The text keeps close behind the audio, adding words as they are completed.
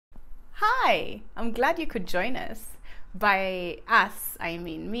Hi, I'm glad you could join us. By us, I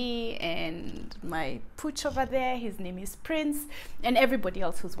mean me and my pooch over there. His name is Prince, and everybody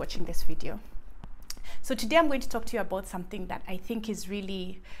else who's watching this video. So today I'm going to talk to you about something that I think is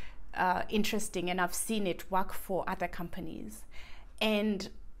really interesting, and I've seen it work for other companies. And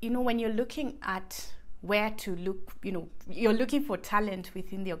when you're looking at where to look, you're looking for talent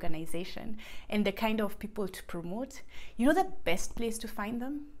within the organization and the kind of people to promote. The best place to find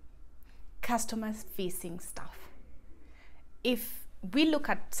them? Customers facing staff. If we look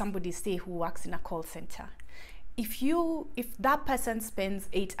at somebody, say, who works in a call center, if that person spends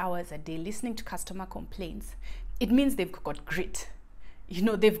 8 hours a day listening to customer complaints, it means they've got grit.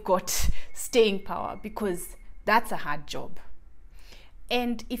 They've got staying power, because that's a hard job.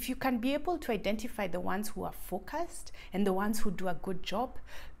 And if you can be able to identify the ones who are focused and the ones who do a good job,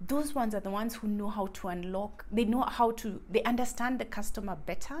 those ones are the ones who know how to unlock, they understand the customer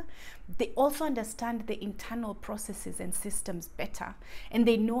better. They also understand the internal processes and systems better. And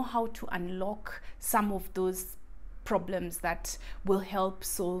they know how to unlock some of those problems that will help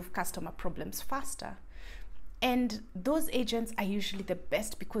solve customer problems faster. And those agents are usually the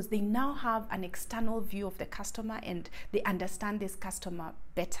best because they now have an external view of the customer and they understand this customer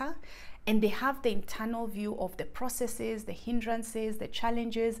better. And they have the internal view of the processes, the hindrances, the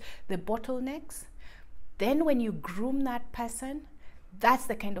challenges, the bottlenecks. Then when you groom that person, that's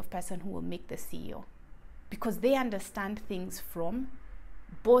the kind of person who will make the CEO, because they understand things from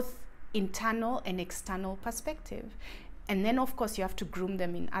both internal and external perspective. And then, of course, you have to groom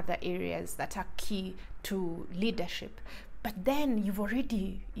them in other areas that are key to leadership. But then you've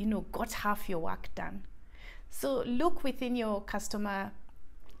already, got half your work done. So look within your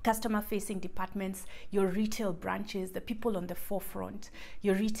customer-facing departments, your retail branches, the people on the forefront,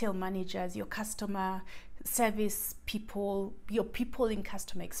 your retail managers, your customer service people, your people in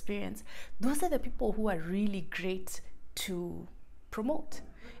customer experience. Those are the people who are really great to promote.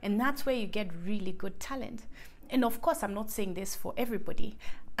 And that's where you get really good talent. And of course, I'm not saying this for everybody.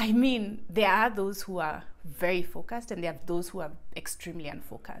 I mean, there are those who are very focused and there are those who are extremely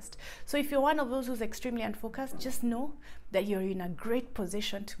unfocused. So if you're one of those who's extremely unfocused, just know that you're in a great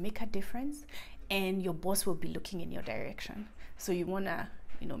position to make a difference and your boss will be looking in your direction. So you want to,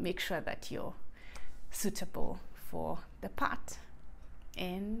 make sure that you're suitable for the part.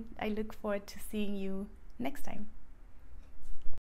 And I look forward to seeing you next time.